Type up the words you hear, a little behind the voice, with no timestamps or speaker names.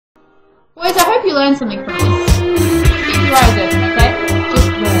hope you learned something from this. Keep your eyes open, okay? Just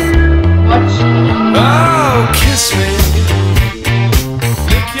learn. Watch. Oh, kiss me.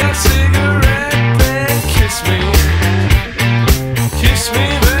 Lick your cigarette, then kiss me. Kiss me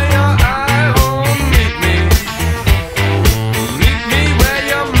where your eye won't meet me. Meet me where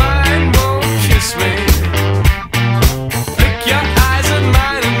your mind won't kiss me. Lick your eyes and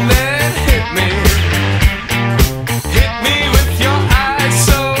mine and then hit me. Hit me with your eyes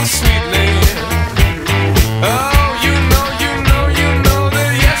so sweetly. Oh, you know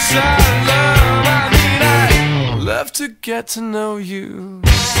that yes I love to get to know you.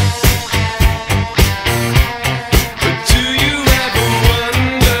 But do you ever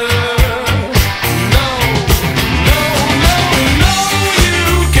wonder? No, you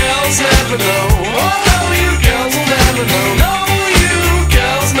girls never know. Oh no, you girls will never know. No, you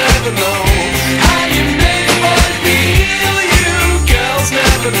girls never know how you make a boy feel. You girls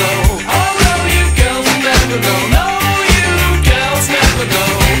never know. Oh no, you girls will never know. No, you girls never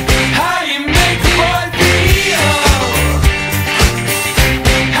know how you make a boy feel.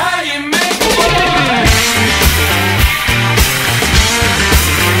 How you make a boy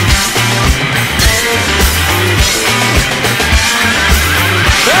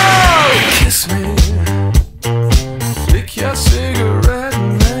Oh, kiss me. Lick your cigarette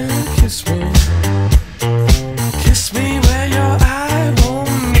and then kiss me. Kiss me where your eye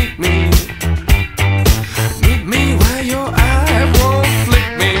won't meet me. Meet me where your eye won't flick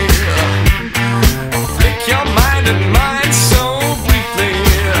me. Flick your mind and mine so briefly.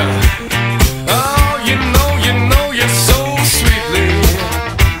 Oh, you know you're so sweetly.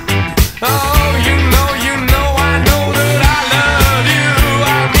 Oh, you know I know that I love you.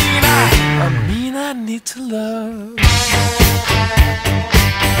 I mean I need to love.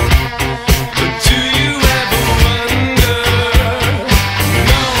 But do you ever wonder?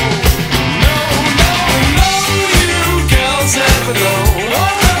 No, you girls never know.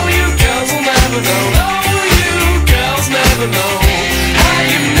 Oh no, you girls will never know. No, you girls never know how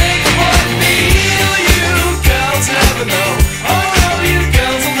you make a boy feel. You girls never know. Oh no, you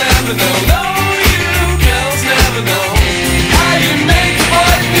girls will never know. No, you girls never know how you make a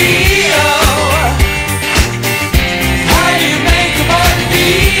boy feel. How you make a boy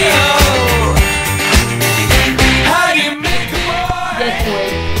feel. How you make a boy. Yes,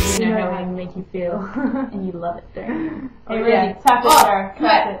 boys. You know how I make you feel. And you love it, don't you? Hey, Rosie, tap it there.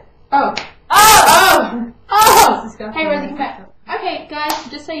 Tap it. Oh! Hey, Rosie, come back. Okay, guys,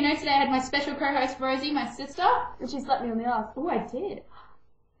 just so you know, today I had my special co-host, Rosie, my sister. And she slapped me on the ass. Oh, I did.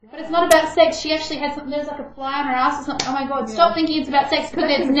 But it's not about sex. She actually had something. There's like a fly on her ass or something. Oh my god, stop thinking it's about sex because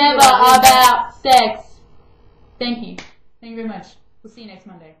it's never about sex. Thank you. Thank you very much. We'll see you next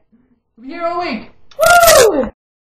Monday. We'll be here all week. Woo!